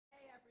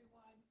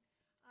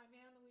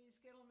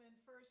Gittleman,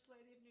 First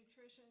Lady of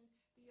Nutrition,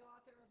 the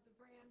author of the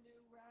brand new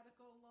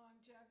Radical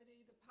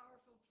Longevity, the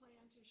powerful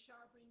plan to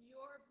sharpen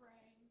your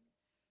brain,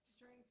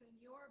 strengthen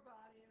your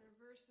body, and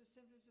reverse the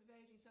symptoms of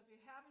aging. So if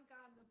you haven't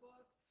gotten the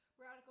book,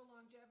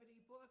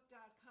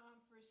 radicallongevitybook.com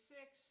for 6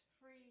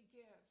 free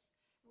gifts.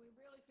 And we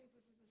really think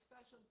this is a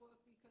special book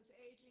because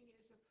aging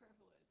is a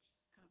privilege.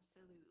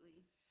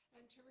 Absolutely.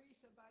 And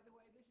Teresa, by the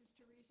way, this is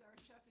Teresa, our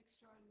chef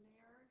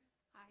extraordinaire.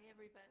 Hi,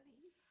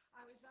 everybody.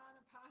 I was on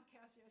a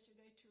podcast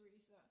yesterday,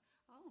 Teresa.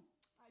 Oh.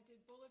 I did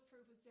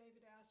Bulletproof with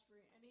David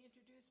Asprey, and he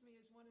introduced me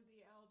as one of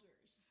the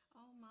elders.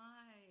 Oh,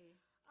 my.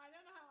 I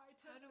don't know how I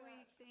took that.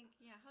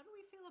 How do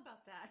we feel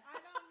about that? I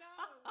don't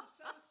know. It was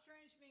so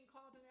strange being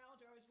called an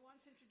elder. I was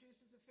once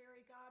introduced as a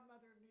fairy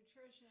godmother of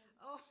nutrition.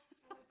 Oh.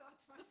 And I thought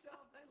to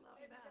myself, I love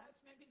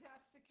maybe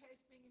that's the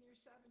case being in your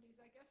 70s.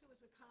 I guess it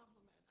was a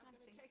compliment. I'm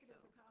going to take it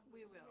as a compliment.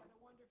 We will. We had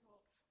a wonderful,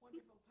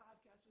 wonderful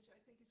podcast, which I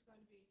think is going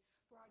to be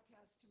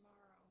broadcast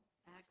tomorrow.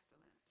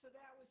 Excellent. So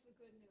that was the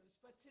good news.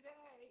 But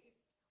today,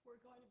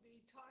 we're going to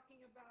be talking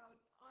about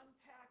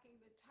unpacking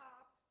the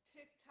top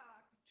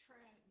TikTok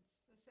trends.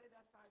 Let's say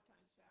that 5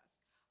 times fast.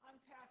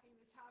 Unpacking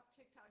the top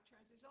TikTok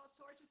trends. There's all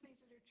sorts of things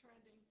that are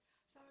trending.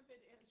 Some of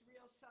it is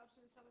real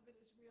substance, some of it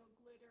is real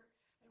glitter,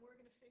 and we're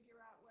going to figure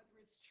out whether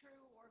it's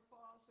true or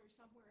false or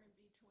somewhere in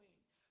between.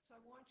 So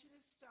I want you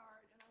to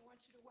start, and I want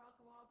you to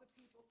welcome all the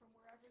people from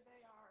wherever they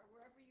are.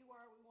 Wherever you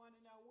are, we want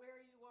to know where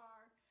you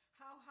are,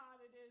 how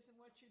hot it is, and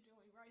what you're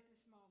doing right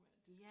this moment.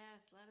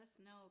 Yes, let us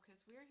know,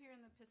 because we're here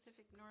in the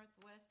Pacific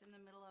Northwest in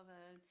the middle of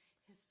a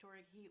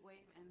historic heat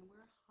wave, and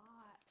we're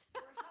hot.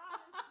 We're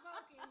hot and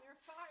smoking. There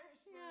are fires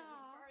burning.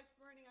 Yeah. Fires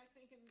burning, I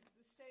think, in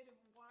the state of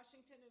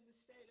Washington and the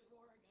state of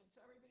Oregon. So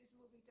everybody's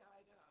moving to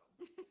Idaho,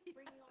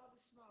 bringing all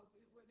the smoke.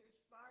 Where there's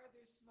fire,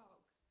 there's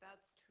smoke.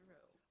 That's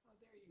true. Oh,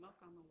 there you Smoke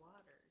go. on the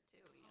water,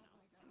 too, you know.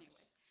 My gosh.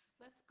 Anyway,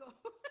 let's go.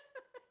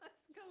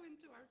 Let's go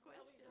into our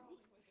Really questions.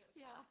 rolling with this.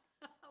 Yeah,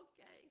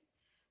 okay.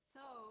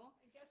 So,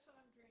 And guess what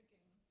I'm drinking?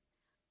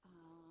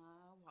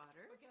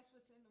 water. But guess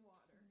what's in the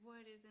water?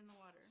 What is in the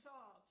water?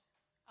 Salt.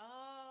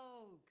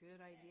 Oh,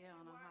 good idea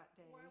And on a why- hot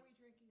day. Why are we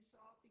drinking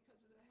salt? Because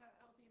of the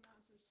healthy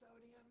amounts of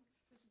sodium.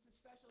 This is a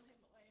special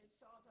Himalayan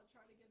salt. I'll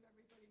try to give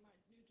everybody my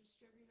new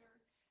distributor.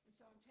 And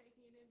so I'm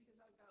taking it in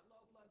because I've got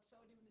low blood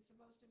sodium, and it's the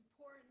most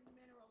important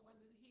mineral when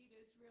the heat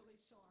is really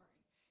soaring.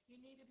 You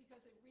need it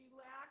because it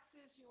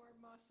relaxes your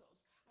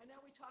muscles. I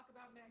know we talk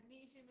about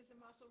magnesium as a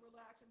muscle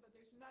relaxant, but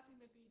there's nothing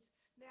that beats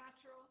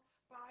natural,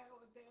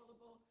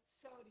 bioavailable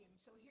sodium.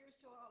 So here's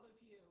to all of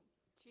you.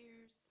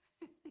 Cheers.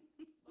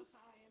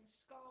 L'chaim,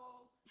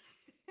 skol.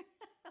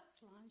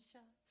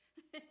 Sláinte.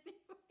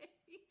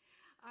 Anyway,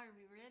 are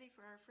we ready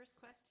for our first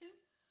question?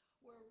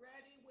 We're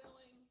ready,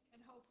 willing,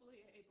 and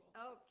hopefully able.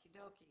 Okie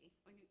dokie.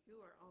 You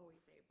are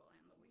always able,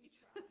 Anne We Louise.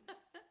 try.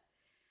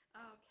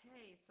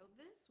 Okay, so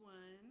this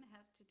one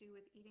has to do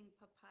with eating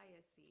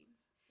papaya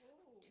seeds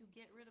Ooh, to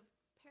get rid of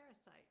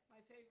parasites. my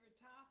favorite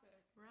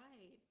topic.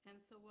 Right, and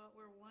so what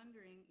we're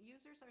wondering,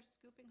 users are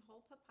scooping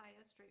whole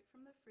papaya straight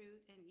from the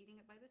fruit and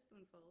eating it by the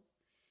spoonfuls,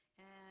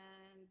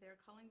 and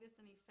they're calling this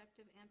an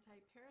effective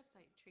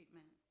anti-parasite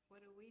treatment.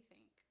 What do we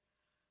think?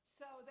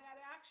 So that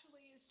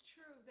actually is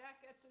true.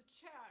 That gets a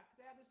check.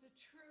 That is a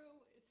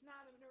true, it's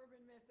not an urban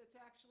myth, it's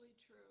actually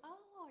true.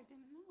 Oh, I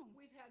didn't know.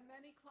 We've had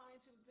many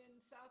clients who've been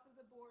south of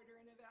the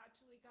border and have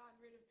actually gotten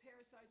rid of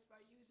parasites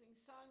by using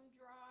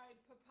sun-dried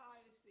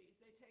papaya seeds.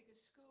 They take a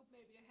scoop,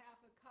 maybe a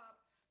half a cup,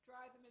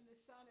 dry them in the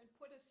sun, and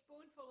put a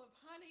spoonful of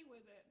honey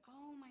with it.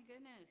 Oh my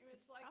goodness,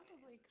 It's it's like-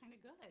 probably kind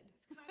of good.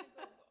 It's kind of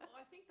good.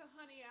 Well, I think the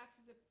honey acts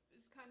as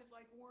kind of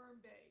like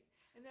worm bait.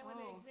 And then when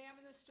they Oh.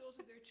 examine the stools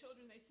of their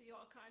children, they see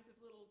all kinds of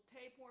little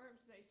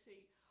tapeworms, they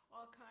see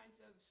all kinds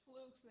of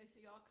flukes, and they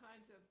see all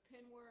kinds of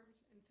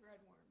pinworms and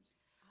threadworms.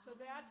 So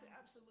that's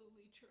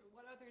absolutely true.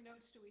 What other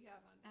notes do we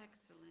have on that?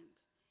 Excellent.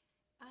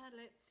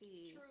 Let's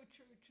see. True,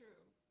 true,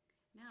 true.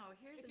 Now,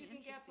 here's If an you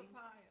can get interesting...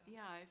 papaya.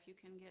 Yeah, if you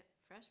can get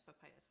fresh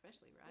papaya,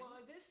 especially, right? Well,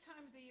 at this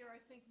time of the year, I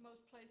think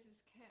most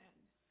places can.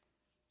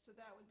 So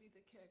that would be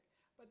the kick.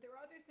 But there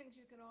are other things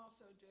you can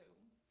also do.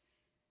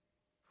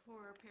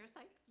 For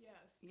parasites?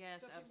 Yes. Yes,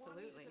 So if you want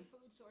to absolutely. use a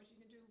food source,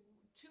 you can do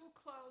 2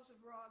 cloves of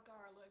raw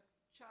garlic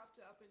chopped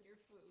up in your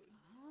food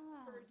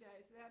per Ah,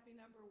 day. So that'd be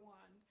number 1.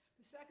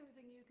 The second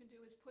thing you can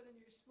do is put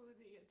in your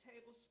smoothie a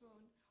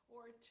tablespoon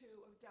or 2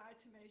 of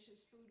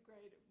diatomaceous food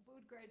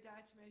grade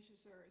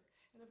diatomaceous earth.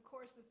 And of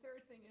course, the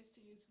third thing is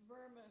to use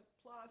Verma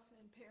Plus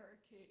and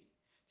Parakeet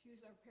to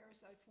use our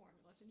parasite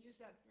formulas, and use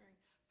that during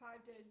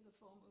 5 days of the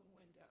full moon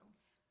window.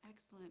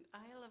 excellent.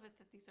 I love it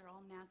that these are all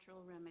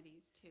natural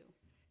remedies, too.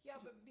 Yeah,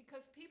 but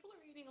because people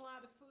are eating a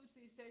lot of foods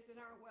these days that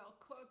aren't well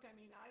cooked. I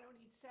mean, I don't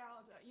eat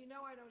salads out. You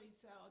know I don't eat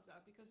salads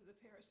out because of the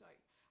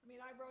parasite. I mean,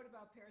 I wrote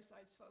about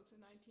parasites, folks,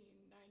 in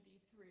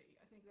 1993.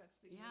 I think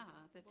that's the year Yeah,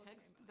 the book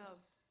text, came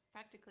out.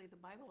 practically the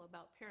Bible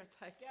about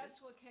parasites.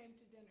 Guess what came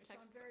to dinner? So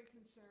I'm Textbook. very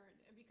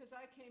concerned. And because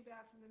I came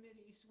back from the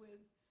Mideast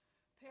with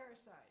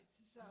parasites,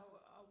 so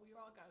we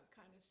all got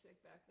kind of sick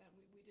back then.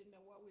 We didn't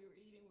know what we were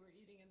eating. We were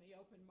eating in the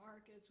open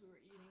markets. We were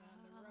eating on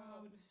the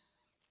road.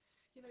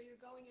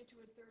 you're going into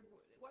a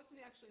it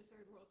wasn't actually a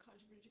third world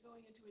country, but you're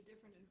going into a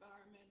different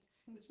environment.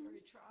 It was Mhm.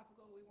 very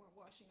tropical. We weren't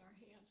washing our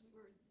hands. We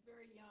were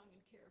very young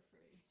and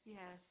carefree.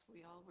 Yes,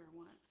 we all were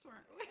once,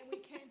 weren't we? And we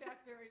came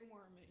back very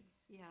wormy.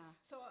 Yeah.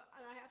 So,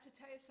 and I have to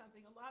tell you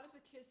something, a lot of the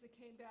kids that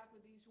came back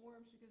with these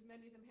worms, because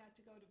many of them had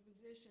to go to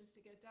physicians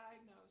to get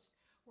diagnosed,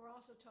 were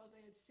also told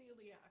they had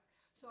celiac.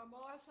 So I'm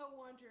also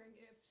wondering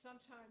if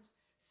sometimes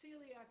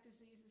celiac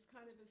disease is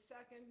kind of a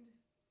second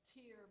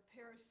tier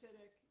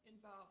parasitic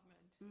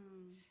involvement.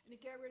 Mm, And to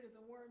get rid of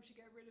the worms, you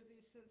get rid of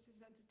the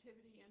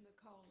sensitivity in the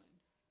colon.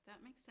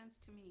 that makes sense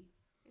to me.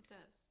 It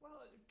does.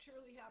 Well, it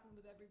surely happened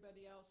with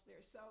everybody else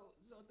there. So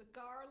the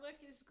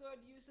garlic is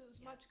good. Use as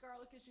much Yes.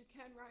 garlic as you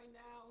can right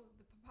now.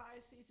 The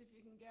papaya seeds, if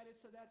you can get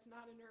it. So that's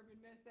not an urban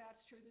myth.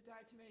 That's true. The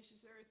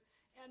diatomaceous earth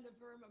and the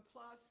verma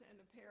plus and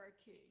the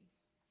parakeet.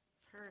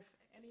 Perfect.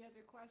 Any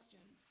other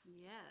questions?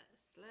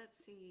 Yes. Let's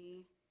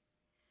see.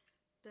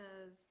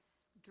 Does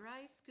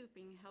dry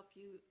scooping help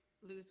you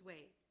lose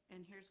weight?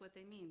 And here's what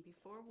they mean.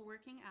 Before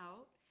working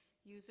out,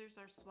 users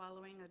are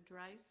swallowing a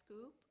dry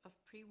scoop of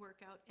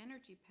pre-workout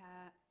energy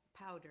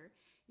powder,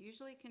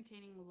 usually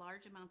containing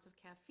large amounts of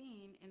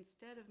caffeine,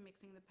 instead of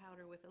mixing the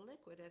powder with a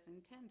liquid as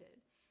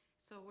intended.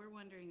 So we're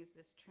wondering, is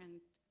this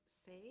trend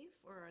safe,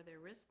 or are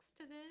there risks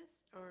to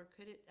this, or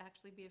could it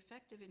actually be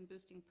effective in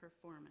boosting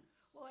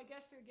performance? Well, I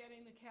guess they're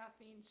getting the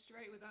caffeine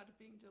straight without it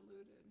being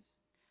diluted.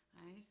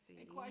 I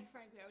see. And quite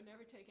frankly, I would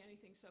never take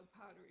anything so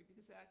powdery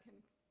because that can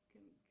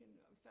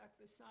affect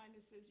the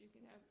sinuses. You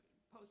can have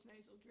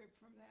postnasal drip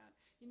from that.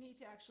 You need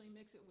to actually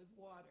mix it with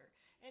water.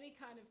 Any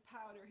kind of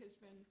powder has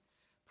been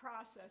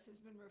processed,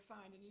 has been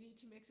refined, and you need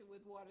to mix it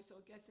with water so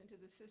it gets into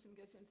the system,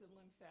 gets into the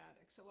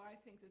lymphatics. So I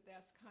think that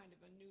that's kind of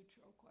a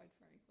neutral, quite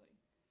frankly.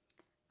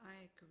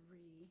 I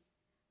agree.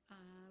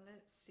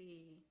 Let's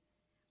see.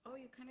 Oh,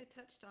 you kind of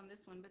touched on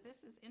this one, but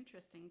this is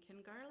interesting.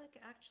 Can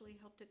garlic actually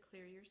help to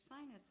clear your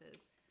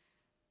sinuses?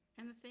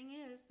 And the thing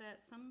is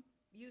that some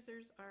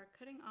users are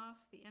cutting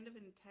off the end of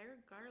an entire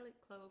garlic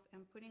clove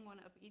and putting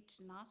one up each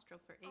nostril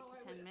for 8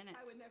 to 10 minutes.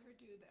 I would never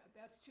do that.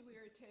 That's too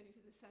irritating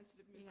to the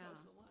sensitive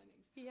mucosal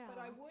linings. Yeah.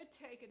 But I would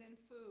take it in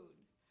food.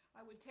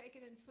 I would take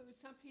it in food.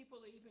 Some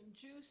people even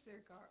juice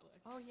their garlic.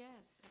 Oh,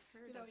 yes, I've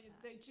heard of that.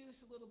 They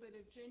juice a little bit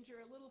of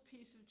ginger, a little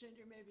piece of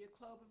ginger, maybe a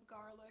clove of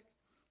garlic,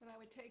 and I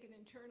would take it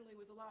internally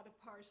with a lot of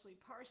parsley.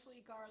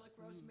 Parsley, garlic,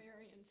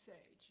 rosemary, and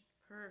sage.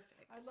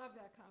 Perfect. I love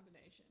that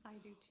combination. I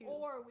do too.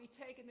 Or we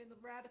take it in the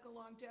Radical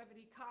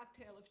Longevity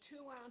cocktail of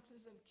 2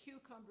 ounces of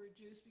cucumber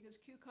juice, because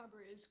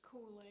cucumber is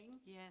cooling.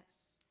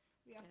 Yes.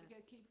 We have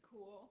to keep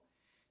cool.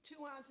 2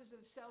 ounces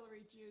of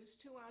celery juice,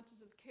 2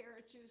 ounces of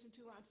carrot juice, and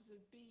 2 ounces of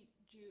beet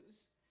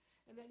juice.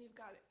 And then you've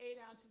got 8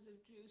 ounces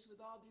of juice with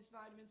all these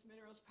vitamins,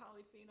 minerals,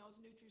 polyphenols,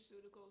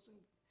 nutraceuticals, and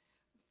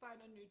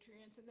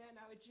phytonutrients. And then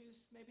I would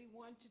juice maybe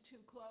 1 to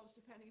 2 cloves,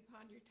 depending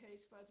upon your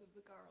taste buds, of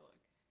the garlic.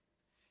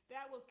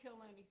 That will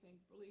kill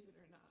anything, believe it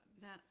or not.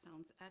 That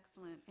sounds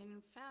excellent. And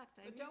in fact,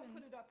 But don't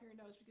put it up your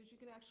nose, because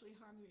you can actually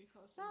harm the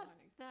mucosal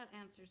linings. That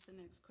answers the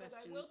next question.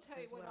 But I will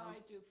tell you what well.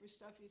 I do for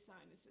stuffy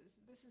sinuses.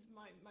 This is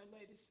my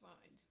latest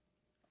find.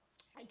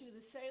 I do the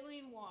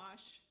saline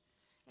wash,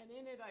 and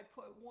in it I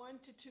put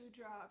 1 to 2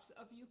 drops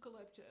of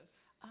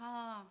eucalyptus.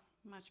 Ah,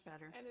 much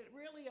better. And it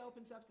really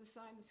opens up the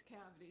sinus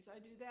cavities. I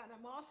do that. And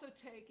I'm also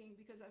taking,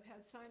 because I've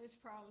had sinus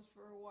problems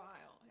for a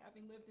while,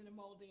 having lived in a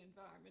moldy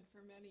environment for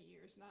many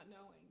years, not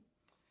knowing.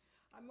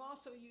 I'm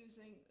also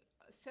using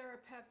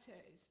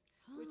serapeptase,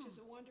 which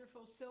is a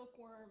wonderful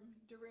silkworm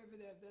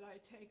derivative that I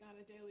take on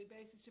a daily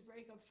basis to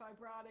break up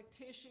fibrotic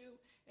tissue,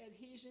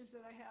 adhesions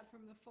that I had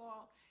from the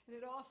fall. And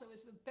it also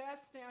is the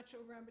best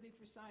natural remedy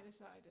for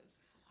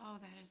sinusitis. Oh,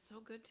 that is so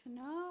good to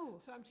know.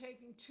 So I'm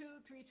taking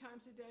 2-3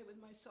 times a day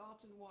with my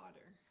salt and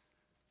water.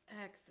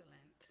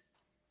 Excellent.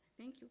 I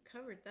think you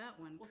covered that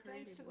one Well,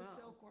 pretty thanks to well. the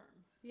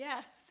silkworm.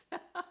 Yes.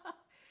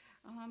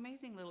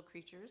 Amazing little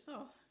creatures.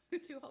 Oh,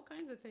 do all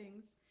kinds of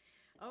things.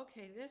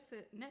 Okay, this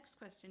next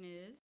question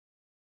is,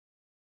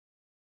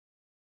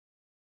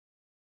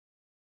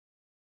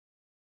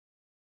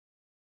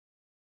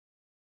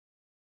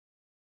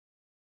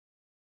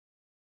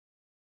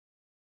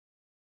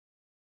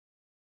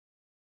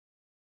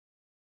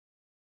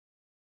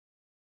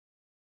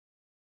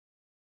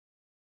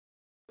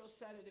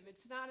 Sedative.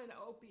 It's not an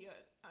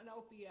opiate.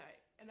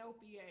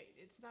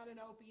 It's not an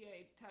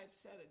opiate type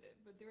sedative,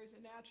 but there is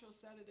a natural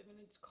sedative, and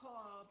it's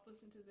called,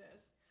 listen to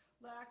this,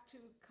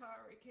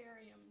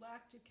 lactucarium,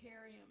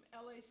 lactucarium.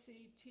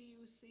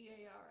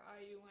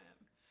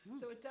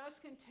 So it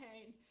does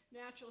contain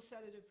natural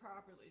sedative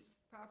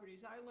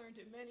properties. I learned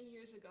it many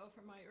years ago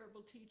from my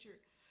herbal teacher,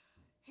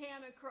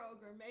 Hannah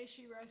Kroger. May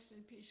she rest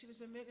in peace. She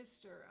was a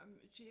minister.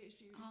 She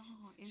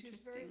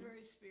was very,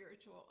 very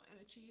spiritual, and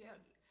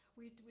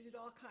we did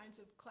all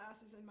kinds of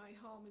classes in my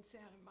home in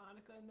Santa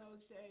Monica in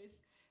those days,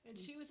 And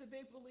she was a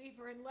big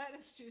believer in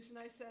lettuce juice. And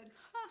I said,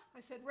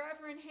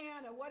 Reverend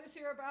Hannah, what is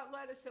there about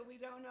lettuce that we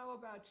don't know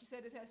about? She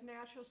said it has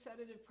natural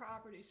sedative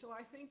properties. So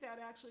I think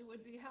that actually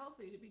would be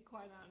healthy, to be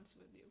quite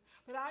honest with you.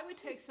 But I would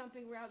take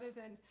something rather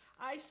than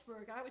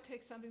iceberg. I would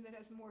take something that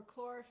has more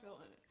chlorophyll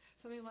in it.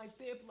 Something like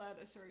Bibb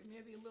lettuce or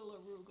maybe a little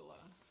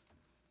arugula.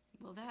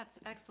 Well, that's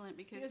excellent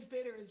because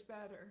bitter is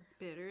better.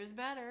 Bitter is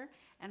better.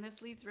 And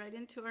this leads right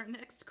into our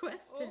next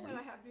question. Oh, and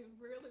I haven't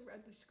really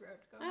read the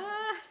script. Go ahead.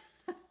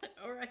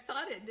 Or I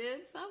thought it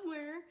did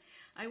somewhere.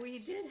 We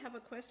did have a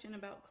question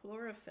about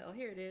chlorophyll.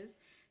 Here it is.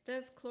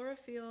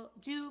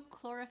 Do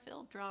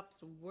chlorophyll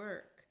drops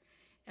work?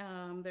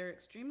 They're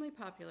extremely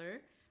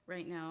popular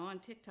right now on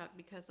TikTok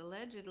because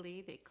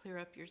allegedly they clear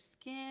up your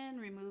skin,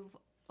 remove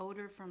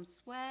odor from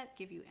sweat,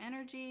 give you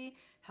energy,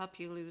 help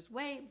you lose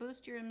weight,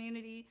 boost your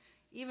immunity,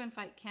 even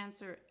fight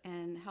cancer,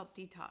 and help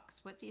detox.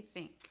 What do you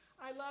think?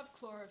 I love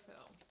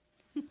chlorophyll.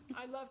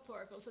 I love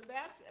chlorophyll. So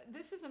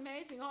this is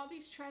amazing. All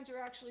these trends are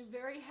actually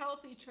very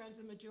healthy trends,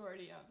 the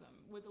majority of them,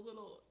 with a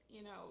little,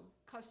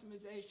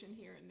 customization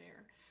here and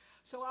there.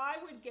 So I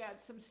would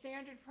get some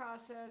standard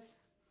process.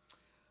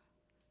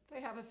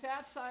 They have a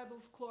fat-soluble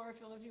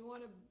chlorophyll. If you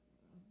want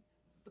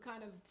to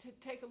kind of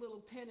take a little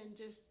pin and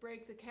just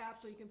break the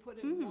capsule, you can put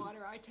it in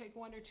water. I take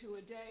 1 or 2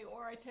 a day,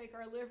 or I take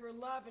our liver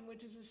lovin',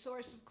 which is a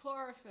source of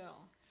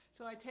chlorophyll.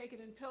 So I take it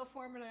in pill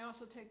form, and I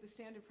also take the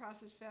standard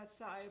process fat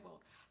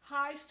soluble.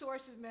 High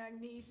source of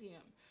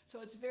magnesium.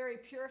 So it's very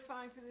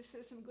purifying for the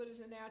system, good as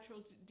a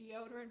natural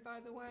deodorant, by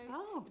the way.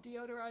 Oh. It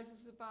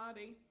deodorizes the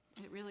body.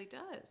 It really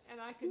does.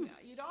 And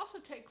you'd also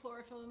take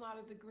chlorophyll in a lot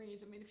of the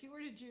greens. I mean, if you were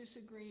to juice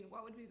a green,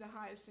 what would be the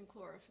highest in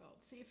chlorophyll?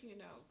 See if you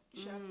know,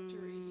 Chef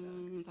Teresa.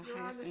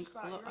 You're on the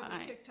spot. You're on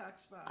the TikTok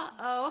spot.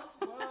 Uh-oh.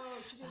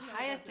 Whoa, she didn't know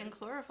Highest about in this.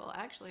 chlorophyll.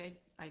 Actually,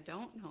 I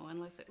don't know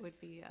unless it would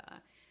be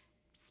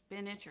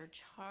spinach or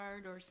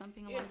chard or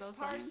something along those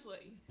lines.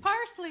 Parsley.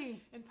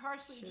 Parsley. And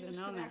parsley Should've juice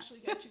known can that. actually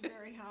get you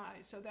very high.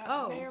 So that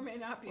Oh. may or may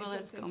not be a good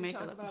Let's go thing make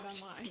to a talk about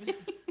online. Just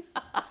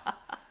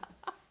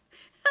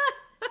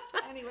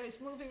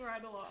Anyways, moving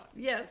right along.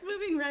 Yes,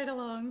 moving right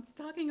along,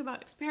 talking about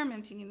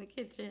experimenting in the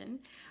kitchen.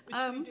 Which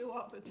we do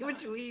all the time.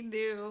 Which we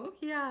do,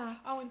 yeah.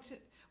 Oh,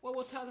 well,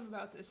 we'll tell them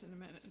about this in a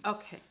minute.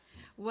 Okay.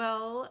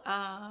 Well,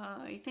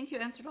 I think you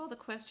answered all the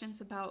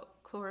questions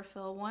about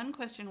chlorophyll. One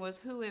question was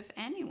who, if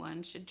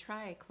anyone, should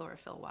try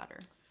chlorophyll water?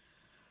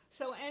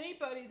 So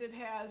anybody that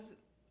has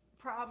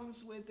problems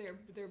with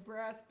their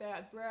breath,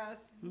 bad breath,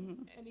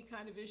 any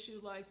kind of issue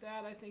like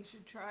that, I think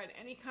should try it.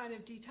 Any kind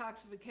of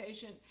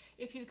detoxification.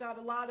 If you've got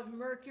a lot of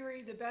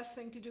mercury, the best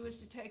thing to do is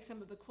to take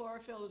some of the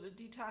chlorophyll to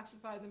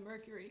detoxify the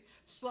mercury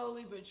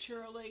slowly but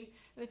surely.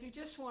 And if you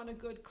just want a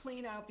good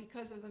clean out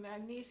because of the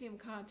magnesium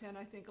content,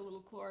 I think a little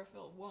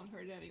chlorophyll won't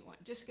hurt anyone.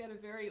 Just get a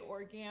very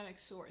organic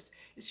source.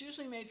 It's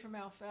usually made from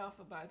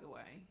alfalfa, by the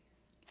way.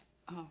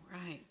 All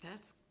right,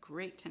 that's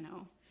great to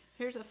know.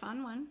 Here's a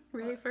fun one.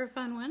 Ready for a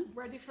fun one?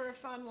 Ready for a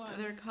fun one.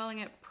 They're calling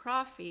it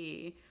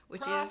Profi,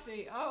 which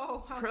Profi. is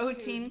Oh, how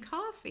protein cute.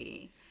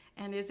 coffee.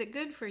 And is it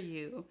good for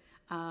you?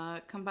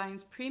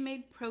 Combines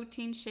pre-made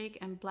protein shake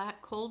and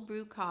black cold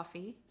brew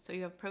coffee. So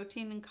you have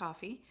protein and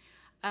coffee.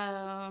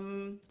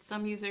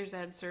 Some users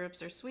add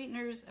syrups or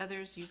sweeteners.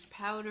 Others use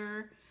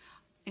powder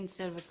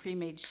instead of a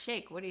pre-made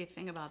shake. What do you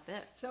think about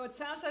this? So it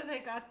sounds like they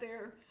got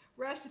their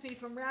recipe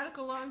from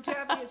Radical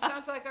Longevity. It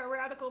sounds like our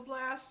Radical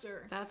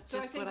Blaster. That's So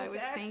just I think what I it's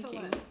was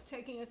excellent, thinking.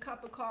 taking a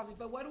cup of coffee.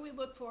 But what do we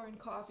look for in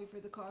coffee for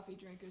the coffee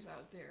drinkers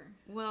out there?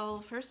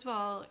 Well, first of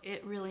all,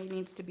 it really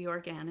needs to be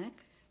organic.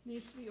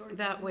 Needs to be organic.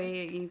 That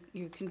way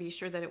you can be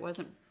sure that it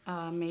wasn't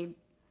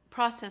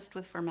processed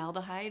with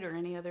formaldehyde or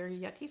any other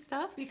yucky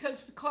stuff.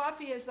 Because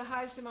coffee has the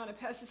highest amount of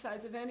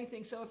pesticides of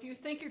anything. So if you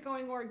think you're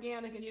going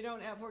organic and you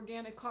don't have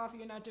organic coffee,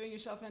 you're not doing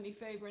yourself any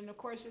favor. And of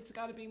course, it's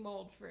got to be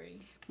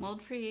mold-free.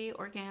 Mold-free,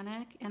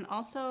 organic, and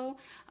also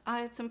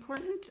it's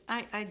important.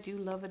 I do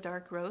love a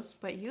dark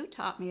roast, but you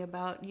taught me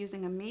about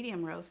using a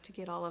medium roast to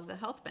get all of the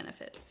health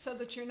benefits. So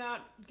that you're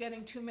not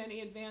getting too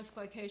many advanced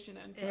glycation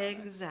end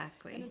products.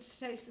 Exactly. And it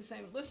tastes the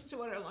same. Listen to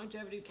what our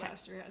Longevity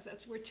Blaster has.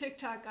 That's where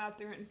TikTok got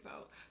their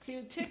info.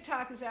 See,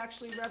 TikTok is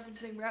actually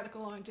referencing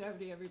Radical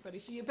Longevity, everybody.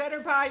 So you better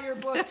buy your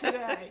book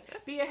today.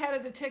 Be ahead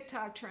of the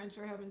TikTok trends,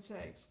 for heaven's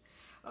sakes.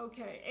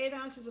 Okay, 8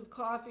 ounces of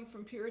coffee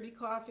from Purity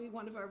Coffee,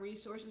 one of our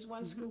resources,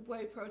 1 scoop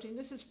whey protein.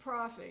 This is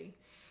Profi.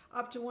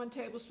 Up to 1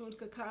 tablespoon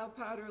cacao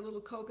powder, a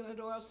little coconut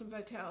oil, some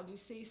Vitality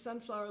C,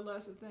 sunflower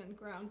lecithin,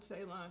 ground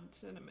Ceylon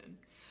cinnamon.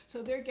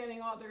 So they're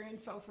getting all their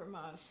info from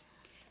us.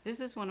 This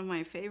is one of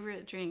my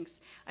favorite drinks.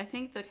 I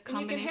think the And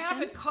combination. you can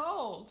have it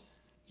cold.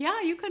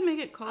 Yeah, you could make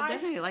it cold,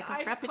 definitely, like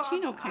a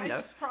frappuccino kind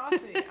of.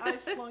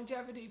 Iced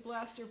Longevity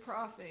Blaster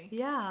Profi.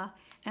 Yeah,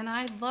 and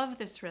I love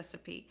this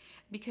recipe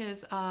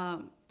because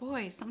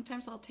boy,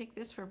 sometimes I'll take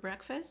this for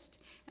breakfast.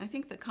 And I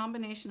think the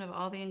combination of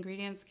all the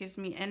ingredients gives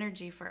me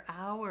energy for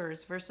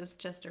hours versus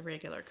just a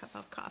regular cup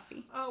of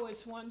coffee. Oh,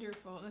 it's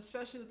wonderful, and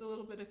especially with a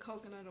little bit of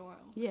coconut oil.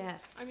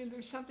 Yes. I mean,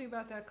 there's something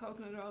about that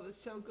coconut oil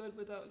that's so good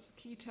with those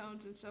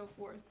ketones and so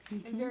forth,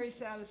 and Mhm. very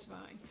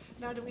satisfying.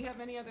 Now, do we have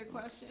any other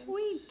questions?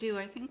 We do.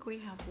 I think we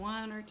have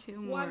one or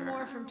two more. One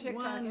more from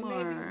TikTok, One and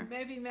more.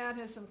 maybe Matt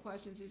has some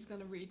questions he's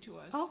going to read to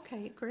us.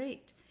 Okay,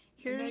 great.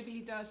 And Here's maybe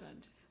he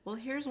doesn't. well,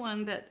 here's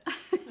one that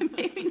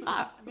maybe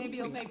not. Maybe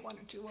he'll make one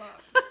or two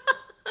up.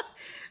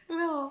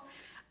 Well,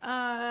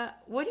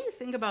 what do you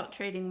think about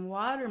trading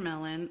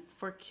watermelon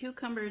for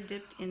cucumber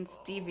dipped in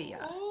stevia?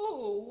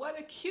 Oh, what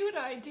a cute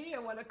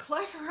idea. What a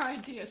clever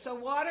idea. So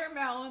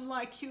watermelon,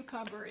 like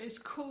cucumber, is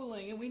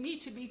cooling, and we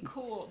need to be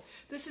cooled.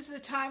 This is the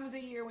time of the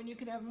year when you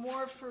can have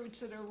more fruits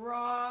that are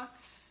raw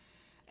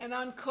and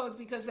uncooked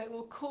because they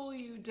will cool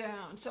you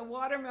down. So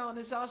watermelon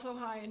is also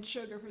high in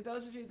sugar. For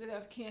those of you that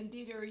have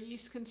candida or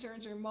yeast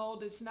concerns or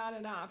mold, it's not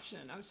an option,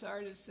 I'm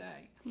sorry to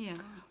say. Yeah.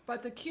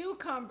 But the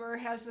cucumber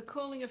has the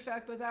cooling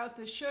effect without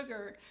the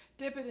sugar.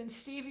 Dip it in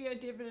stevia,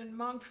 dip it in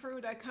monk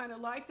fruit. I kind of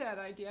like that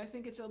idea. I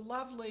think it's a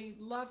lovely,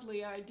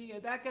 lovely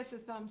idea. That gets a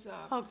thumbs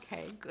up.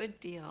 Okay, good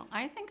deal.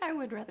 I think I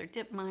would rather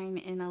dip mine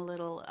in a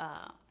little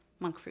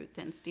monk fruit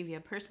than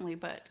stevia personally,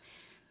 but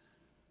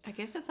I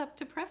guess it's up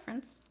to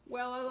preference.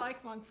 Well, I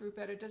like monk fruit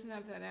better. It doesn't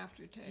have that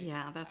aftertaste.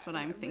 Yeah, that's what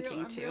I'm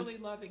thinking too. I'm really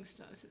loving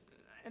stuff.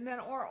 And then,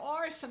 or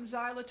some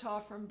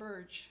xylitol from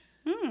birch.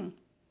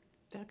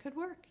 That could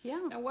work, yeah.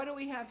 Now, what do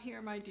we have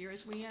here, my dear,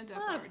 as we end up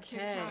our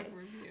TikTok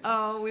review?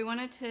 Oh, we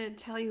wanted to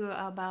tell you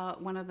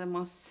about one of the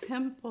most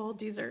simple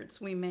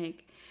desserts we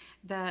make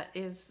that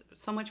is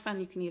so much fun.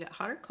 You can eat it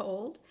hot or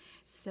cold.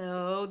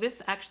 So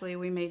this actually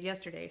we made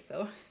yesterday,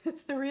 so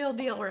it's the real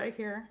deal right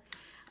here.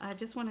 I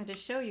just wanted to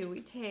show you. We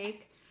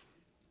take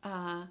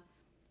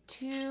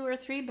 2 or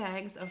 3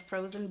 bags of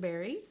frozen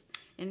berries.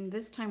 And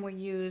this time we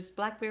used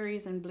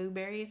blackberries and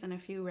blueberries and a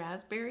few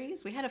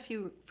raspberries. We had a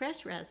few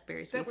fresh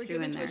raspberries that were threw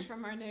given in to there. us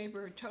from our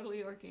neighbor,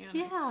 totally organic.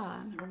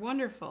 Yeah, they're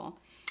wonderful.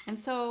 And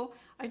so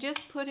I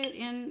just put it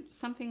in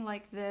something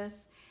like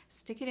this,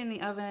 stick it in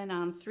the oven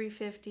on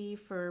 350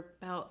 for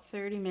about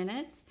 30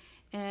 minutes.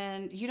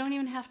 And you don't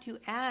even have to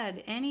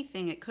add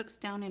anything. It cooks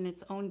down in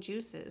its own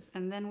juices.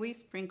 And then we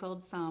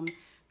sprinkled some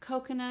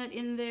coconut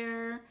in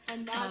there.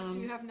 And nuts, do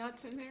you have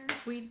nuts in there?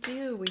 We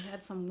do. We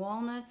had some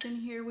walnuts in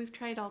here. We've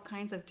tried all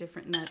kinds of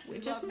different nuts. We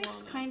It just love makes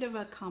walnuts. kind of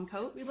a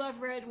compote. We love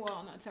red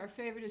walnuts. Our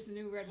favorite is the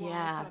new red walnuts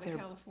Yeah, out of they're-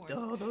 California.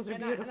 oh, those are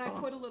and beautiful. I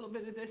put a little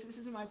bit of this. This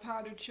is my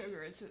powdered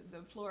sugar. It's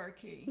the Flora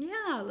Key.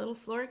 Yeah, a little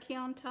florky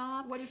on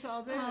top. What is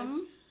all this?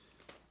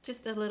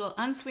 Just a little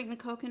unsweetened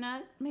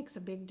coconut makes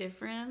a big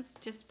difference,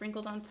 just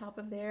sprinkled on top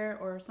of there.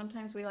 Or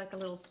sometimes we like a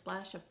little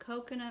splash of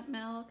coconut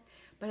milk,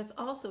 but it's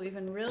also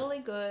even really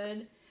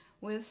good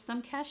with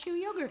some cashew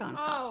yogurt on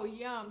top. Oh,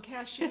 yum.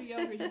 Cashew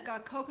yogurt. You've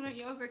got coconut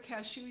yogurt,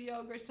 cashew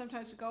yogurt,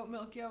 sometimes goat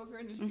milk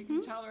yogurt. And if you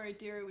can tolerate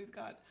dairy, we've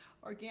got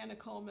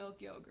organic whole milk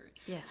yogurt.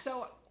 Yes.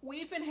 So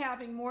we've been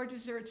having more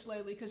desserts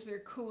lately because they're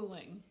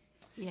cooling.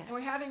 Yes. And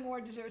we're having more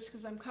desserts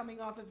because I'm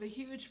coming off of a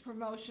huge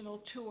promotional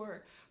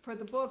tour for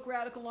the book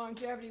Radical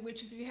Longevity,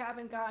 which if you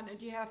haven't gotten it,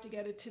 you have to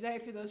get it today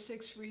for those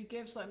 6 free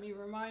gifts. Let me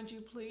remind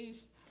you,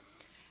 please.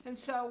 And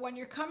so when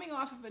you're coming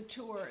off of a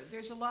tour,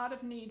 there's a lot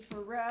of need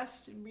for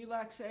rest and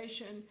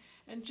relaxation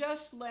and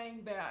just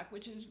laying back,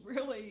 which is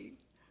really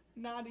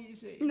not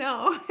easy.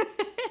 No,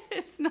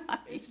 it's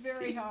not. It's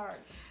very easy. hard.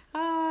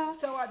 Uh,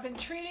 So I've been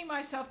treating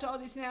myself to all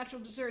these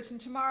natural desserts,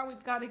 and tomorrow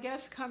we've got a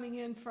guest coming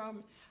in from,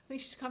 I think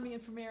she's coming in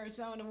from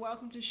Arizona.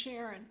 Welcome to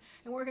Sharon.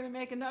 And we're going to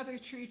make another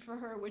treat for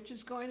her, which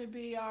is going to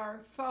be our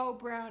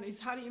faux brownies.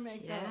 How do you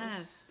make those?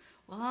 yes.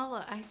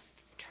 Well, I've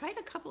tried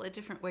a couple of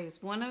different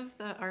ways. One of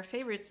our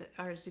favorites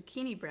are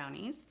zucchini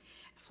brownies,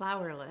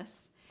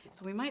 flourless.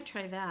 So we might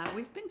try that.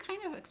 We've been kind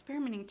of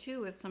experimenting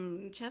too with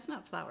some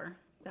chestnut flour.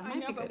 That I might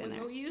know, be but good in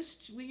there. we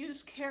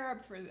use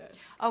carob for this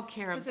Oh,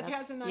 carob. because it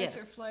has a nicer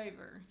yes.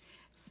 flavor.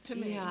 To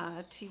me.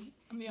 Yeah, to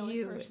I'm the only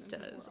you person it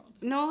in the does. world.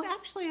 No,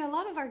 actually, a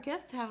lot of our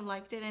guests have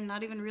liked it and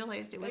not even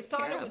realized it They was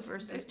thought it carob was-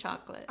 versus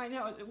chocolate. I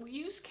know. We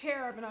use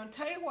carob, and I'll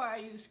tell you why I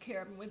use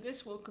carob, and with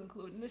this we'll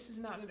conclude, and this is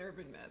not an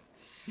urban myth.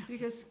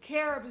 Because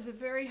carob is a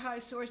very high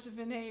source of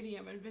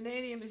vanadium, and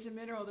vanadium is a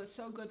mineral that's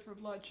so good for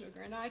blood sugar.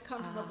 And I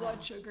come from a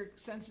blood sugar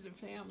sensitive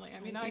family. I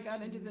mean, I do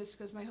got into too. this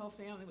because my whole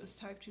family was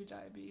type 2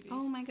 diabetes.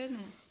 Oh my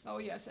goodness. Oh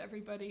yes,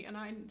 everybody, and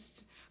I'm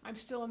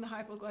still in the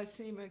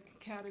hypoglycemic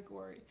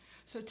category.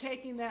 So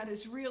taking that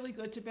is really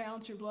good to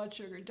balance your blood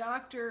sugar.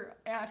 Dr.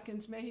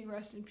 Atkins, may he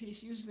rest in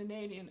peace, used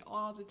vanadium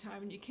all the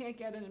time, and you can't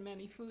get it in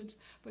many foods,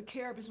 but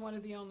carob is one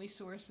of the only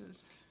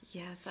sources.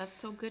 Yes, that's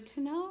so good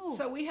to know.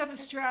 So we have a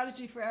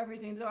strategy for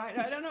everything. So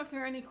I don't know if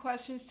there are any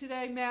questions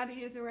today.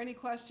 Maddie, is there any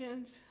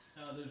questions?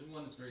 There's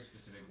one that's very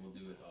specific. We'll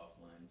do it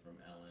offline from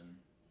Ellen.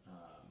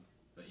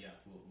 But yeah,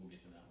 we'll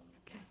get to that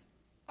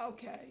one.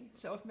 Okay,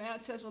 so if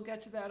Matt says we'll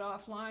get to that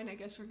offline, I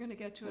guess we're going to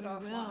get to it We will.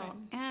 offline.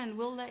 And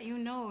we'll let you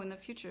know in the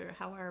future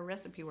how our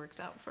recipe works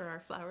out for our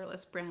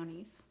flourless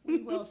brownies. We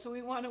will. So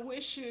we want to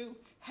wish you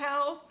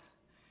health,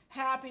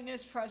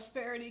 happiness,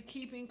 prosperity,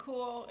 keeping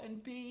cool,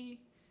 and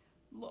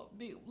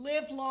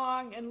live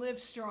long and live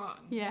strong.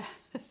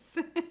 Yes.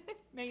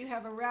 May you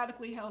have a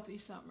radically healthy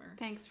summer.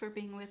 Thanks for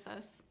being with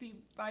us.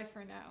 Bye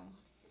for now.